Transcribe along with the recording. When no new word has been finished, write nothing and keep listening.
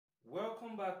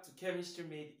welcome back to Chemistry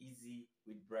Made Easy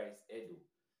with Bryce Edo.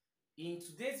 In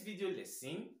today's video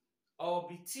lesson, I'll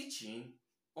be teaching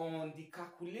on the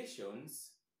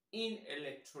calculations in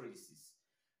electrolysis,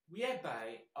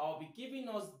 whereby I'll be giving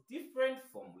us different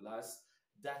formulas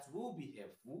that will be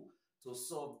helpful to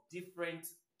solve different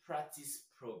practice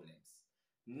problems.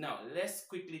 Now, let's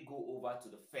quickly go over to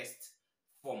the first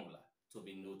formula to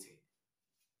be noted.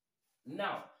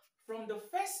 Now, from the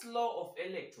first law of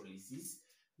electrolysis,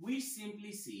 which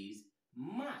simply says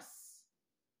mass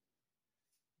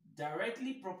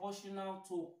directly proportional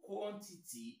to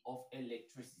quantity of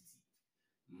electricity.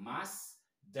 Mass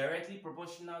directly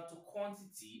proportional to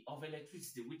quantity of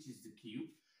electricity, which is the Q.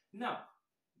 Now,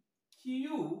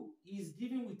 Q is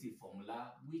given with a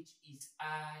formula which is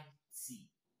IT.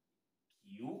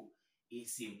 Q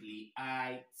is simply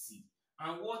IT.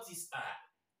 And what is I?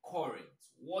 Current.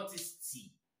 What is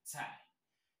T? Time.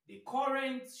 The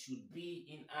current should be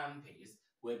in amperes,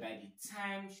 whereby the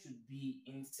time should be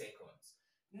in seconds.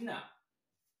 Now,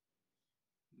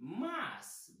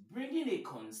 mass bringing a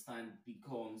constant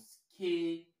becomes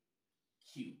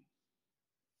KQ,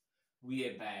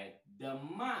 whereby the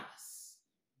mass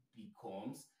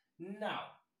becomes,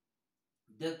 now,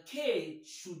 the K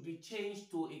should be changed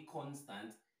to a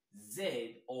constant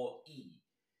Z or E.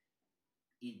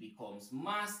 It becomes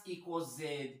mass equals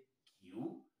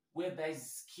ZQ, whereby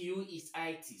Q is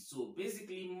IT. So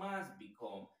basically mass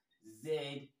becomes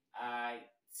ZIT.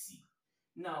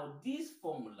 Now this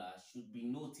formula should be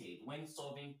noted when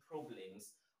solving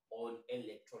problems on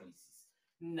electrolysis.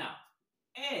 Now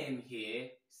M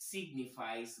here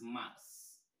signifies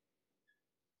mass.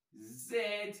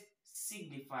 Z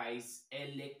signifies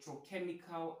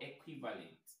electrochemical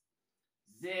equivalent.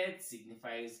 Z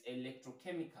signifies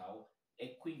electrochemical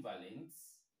equivalence,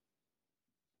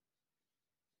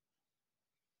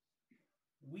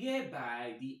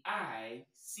 whereby the I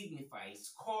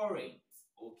signifies current.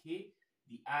 Okay,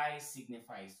 the I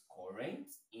signifies current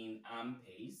in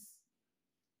amperes,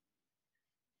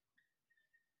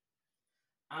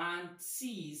 and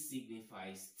T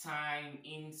signifies time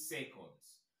in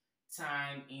seconds.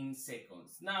 Time in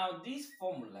seconds. Now this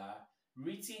formula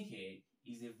written here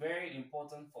is a very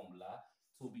important formula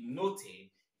to be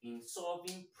noted in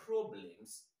solving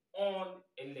problems on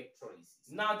electrolysis.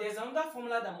 Now there's another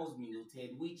formula that must be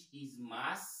noted, which is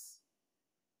mass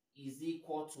is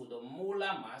equal to the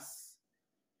molar mass,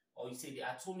 or you say the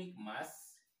atomic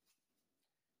mass,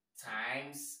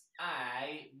 times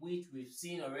I, which we've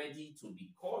seen already to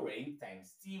be current,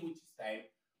 times T, which is time,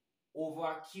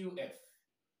 over QF.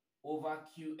 Over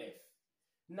QF.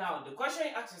 Now the question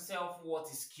you ask yourself,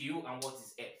 what is Q and what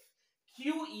is F?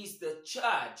 Q is the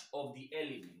charge of the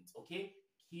element, okay?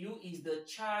 Q is the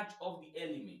charge of the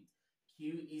element.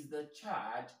 Q is the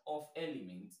charge of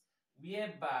element,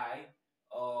 whereby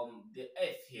the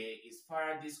F here is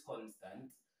Faraday's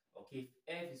constant, okay?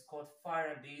 F is called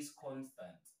Faraday's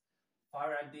constant.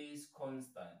 Faraday's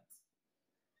constant.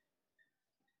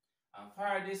 And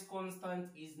Faraday's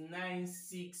constant is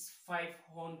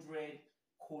 96500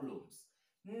 coulombs.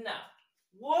 Now,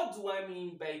 what do I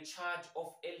mean by charge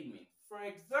of element? For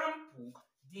example,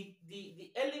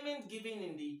 the element given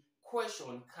in the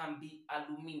question can be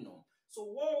aluminum. So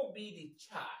what will be the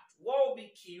charge? What will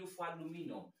be Q for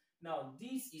aluminum? Now,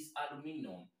 this is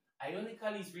aluminum.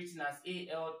 Ironically, it's written as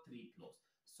Al3+.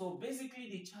 So basically,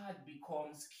 the charge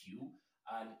becomes Q,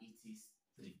 and it is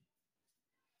 3.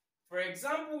 For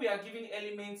example, we are given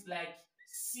elements like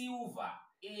silver,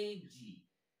 Ag.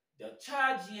 The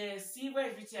charge here, silver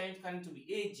is written to be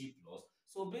Ag+.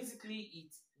 So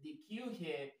basically, the Q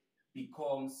here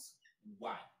becomes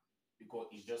 1 because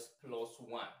it's just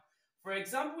 +1. For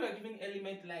example, we are given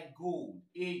element like gold,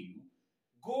 Au.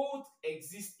 Gold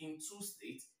exists in 2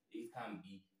 states. It can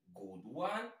be gold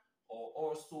 1 or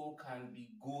also can be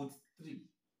gold 3.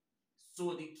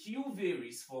 So the Q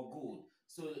varies for gold.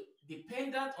 So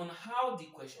dependent on how the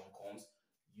question comes,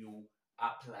 you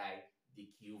apply the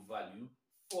Q value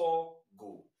for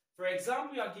gold. For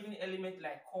example, you are given an element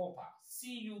like copper,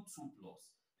 Cu2+.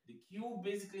 The Q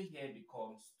basically here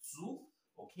becomes 2.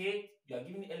 Okay, you are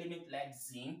given an element like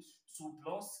zinc,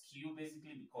 2+, Q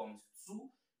basically becomes 2.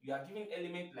 You are given an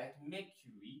element like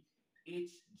mercury,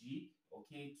 Hg,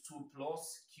 okay, 2+,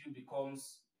 Q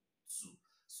becomes 2.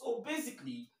 So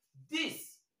basically,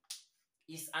 this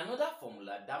is another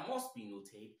formula that must be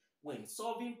noted when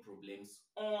solving problems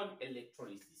on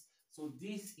electrolysis. So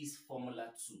this is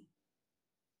formula 2.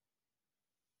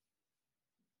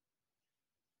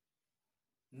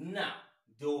 Now,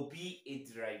 there will be a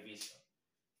derivation.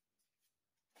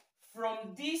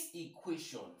 From this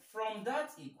equation, from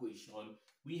that equation,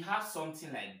 we have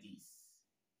something like this.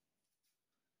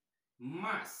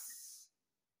 mass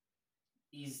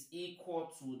is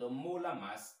equal to the molar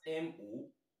mass, MO,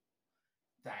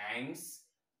 times,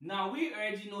 now we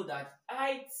already know that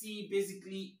IT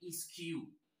basically is Q.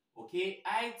 Okay,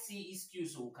 IT is Q,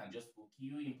 so we can just put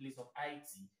Q in place of IT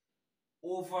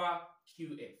over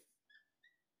QF.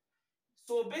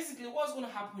 So basically what's going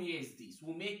to happen here is this.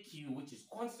 We'll make Q, which is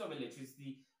quantity of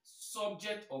electricity,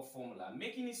 subject of formula.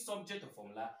 Making it subject of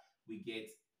formula, we get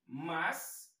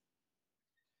mass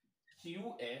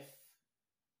QF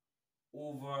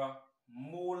over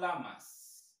molar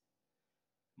mass.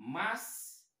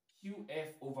 Mass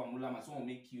QF over molar mass. So we'll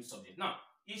make Q subject. Now,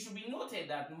 it should be noted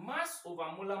that mass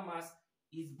over molar mass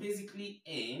is basically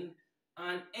N,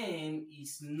 and N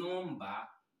is number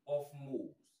of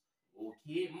moles.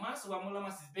 Okay, mass over molar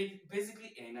mass is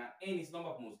basically N, and N is number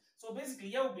of moles. So basically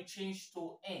here will be changed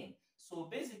to N. So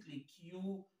basically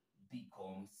Q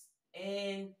becomes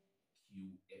NQF,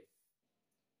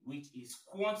 which is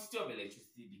quantity of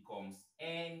electricity becomes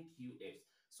NQF.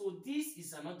 So this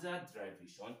is another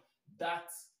derivation that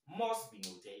must be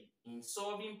noted in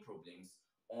solving problems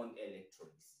on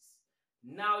electrolysis.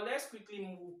 Now let's quickly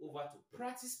move over to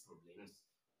practice problems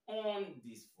on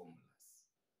these formulas.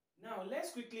 Now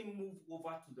let's quickly move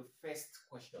over to the first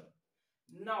question.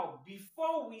 Now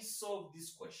before we solve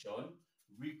this question,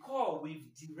 recall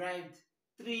we've derived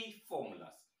 3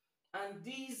 formulas, and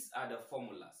these are the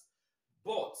formulas.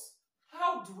 But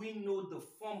how do we know the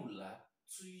formula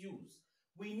to use?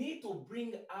 We need to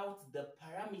bring out the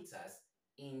parameters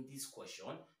in this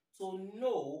question to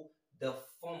know the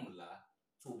formula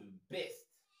to be best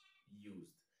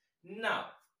used.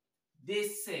 Now, they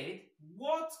said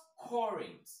what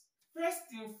current? First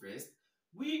thing first,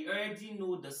 we already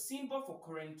know the symbol for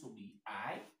current to be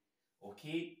I.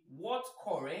 Okay, what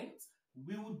current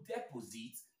will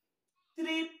deposit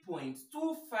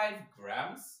 3.25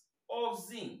 grams of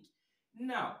zinc.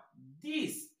 Now,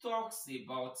 this talks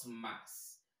about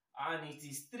mass, and it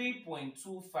is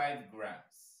 3.25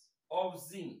 grams of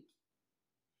zinc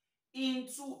in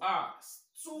 2 hours.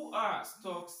 2 hours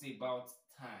talks about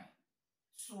time,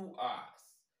 2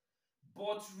 hours.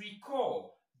 But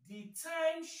recall, the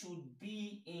time should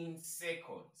be in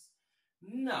seconds.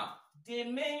 Now, they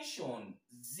mention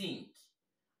zinc.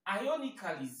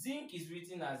 Ironically, zinc is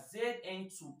written as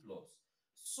Zn2+.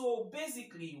 So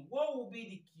basically, what will be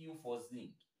the Q for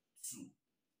zinc? 2.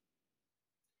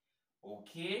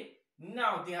 Okay,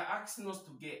 now they are asking us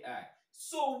to get I.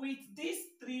 So with these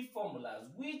 3 formulas,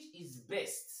 which is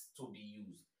best to be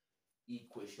used?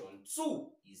 Equation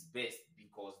 2 is best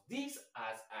because this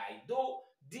has I, though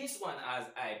this one has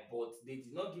I, but they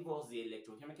did not give us the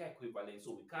electrochemical equivalent,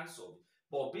 so we can't solve it.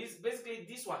 But basically,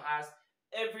 this one has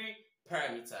every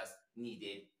parameters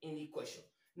needed in the equation.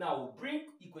 Now we'll bring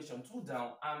equation 2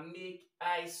 down and make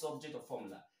I subject of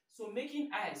formula. So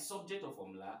making I subject of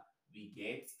formula, we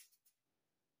get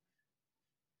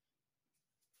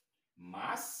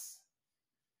mass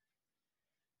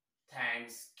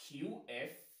times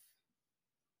QF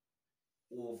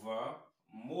over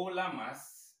molar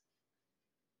mass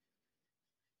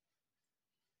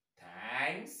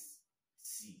times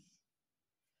T.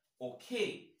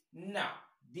 Okay, now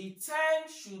the time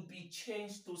should be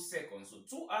changed to seconds. So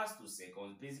 2 hours to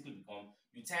seconds basically become,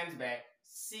 you times by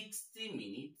 60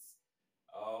 minutes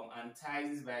and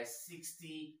times by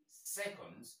 60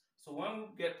 seconds. So when we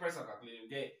get press our calculator, we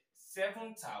get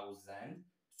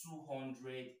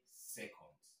 7,200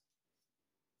 seconds.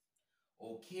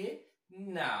 Okay,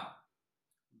 now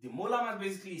the molar mass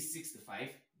basically is 65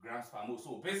 grams per mole.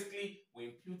 So basically we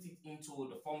impute it into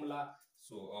the formula.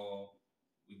 So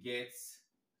we get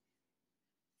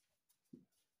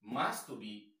mass to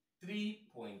be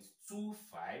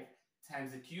 3.25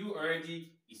 times the Q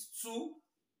already is 2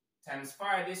 times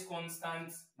Faraday's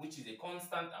constant, which is a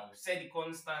constant, and we said the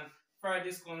constant,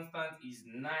 Faraday's constant is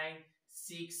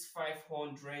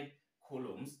 96500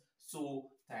 coulombs.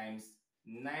 So times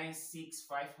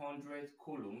 96500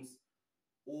 coulombs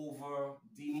over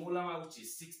the molar mass, which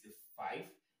is 65,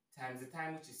 times the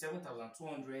time, which is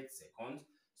 7,200 seconds.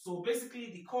 So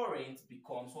basically the current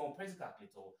becomes, when we press the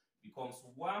calculator, becomes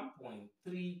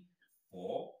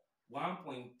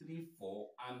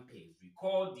 1.34 amperes.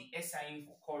 Recall the SI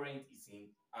for current is in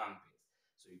amperes.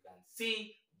 So you can see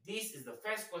this is the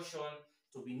first question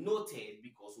to be noted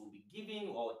because we'll be given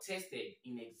or tested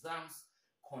in exams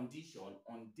condition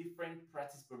on different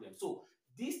practice problems. So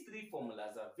these 3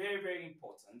 formulas are very, very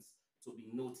important to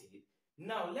be noted.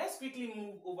 Now let's quickly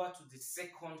move over to the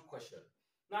second question.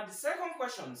 Now the second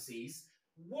question says,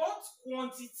 what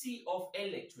quantity of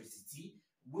electricity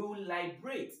will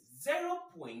liberate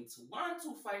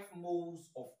 0.125 moles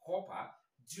of copper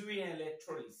during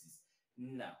electrolysis?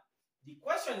 Now, the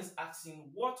question is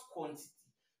asking what quantity.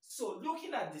 So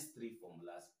looking at these three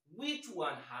formulas, which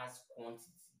one has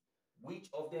quantity? Which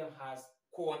of them has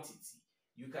quantity?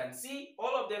 You can see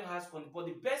all of them has quantity, but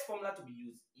the best formula to be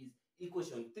used is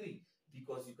equation 3,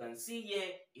 because you can see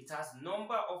here it has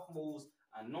number of moles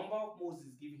and number of moles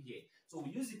is given here. So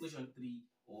we use equation 3,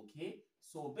 okay?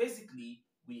 So basically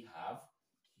we have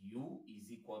Q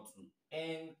is equal to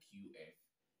NQF,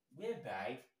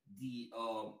 whereby the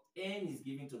N is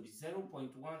given to be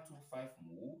 0.125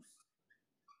 moles,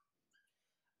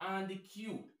 and the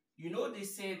Q, you know they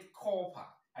said copper,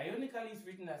 ironically is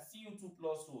written as Cu2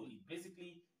 plus O, it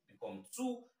basically becomes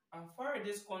 2, and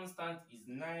Faraday's constant is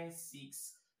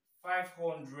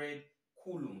 96500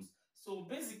 coulombs. So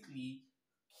basically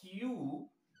Q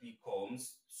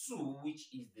becomes 2, which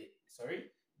is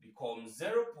becomes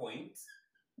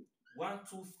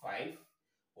 0.125,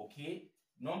 okay,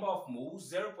 number of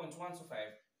moles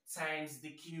 0.125 times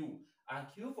the Q, and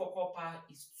Q for copper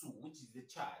is 2, which is the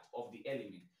charge of the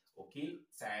element, okay,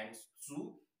 times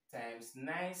 2 times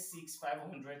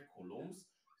 96500 coulombs.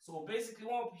 So basically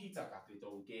when we hit a calculator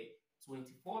we get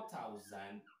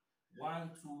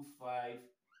 24,125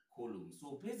 coulombs. So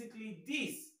basically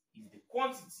this is the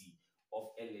quantity of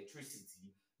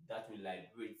electricity that will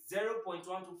liberate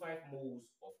 0.125 moles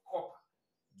of copper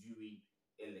during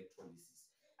electrolysis.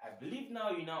 I believe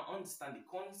now you now understand the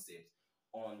concept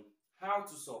on how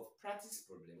to solve practice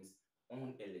problems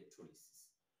on electrolysis.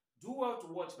 Do well to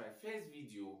watch my first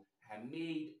video I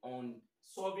made on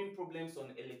solving problems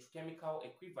on electrochemical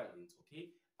equivalent,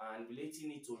 okay, and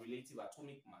relating it to relative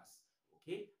atomic mass,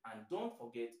 okay, and don't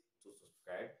forget to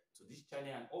subscribe to this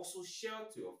channel and also share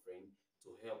to your friend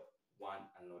to help one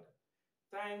another.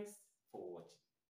 Thanks for watching.